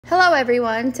Hello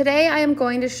everyone, today I am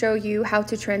going to show you how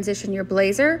to transition your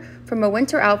blazer from a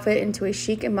winter outfit into a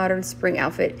chic and modern spring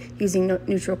outfit using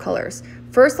neutral colors.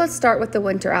 First, let's start with the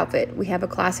winter outfit. We have a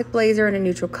classic blazer in a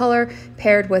neutral color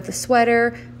paired with a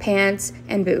sweater, pants,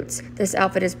 and boots. This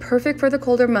outfit is perfect for the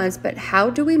colder months, but how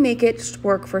do we make it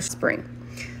work for spring?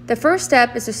 The first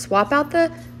step is to swap out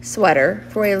the sweater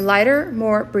for a lighter,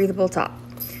 more breathable top.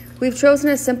 We've chosen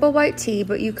a simple white tee,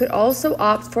 but you could also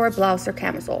opt for a blouse or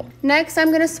camisole. Next, I'm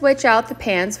going to switch out the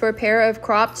pants for a pair of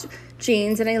cropped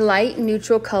jeans in a light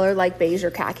neutral color like beige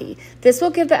or khaki. This will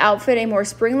give the outfit a more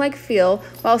spring-like feel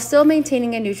while still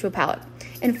maintaining a neutral palette.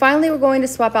 And finally, we're going to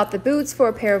swap out the boots for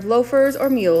a pair of loafers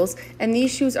or mules, and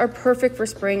these shoes are perfect for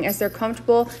spring as they're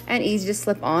comfortable and easy to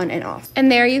slip on and off.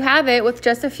 And there you have it. With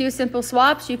just a few simple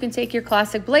swaps, you can take your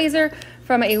classic blazer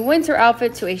from a winter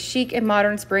outfit to a chic and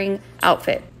modern spring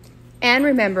outfit. And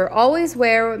remember, always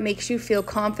wear what makes you feel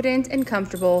confident and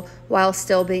comfortable while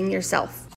still being yourself.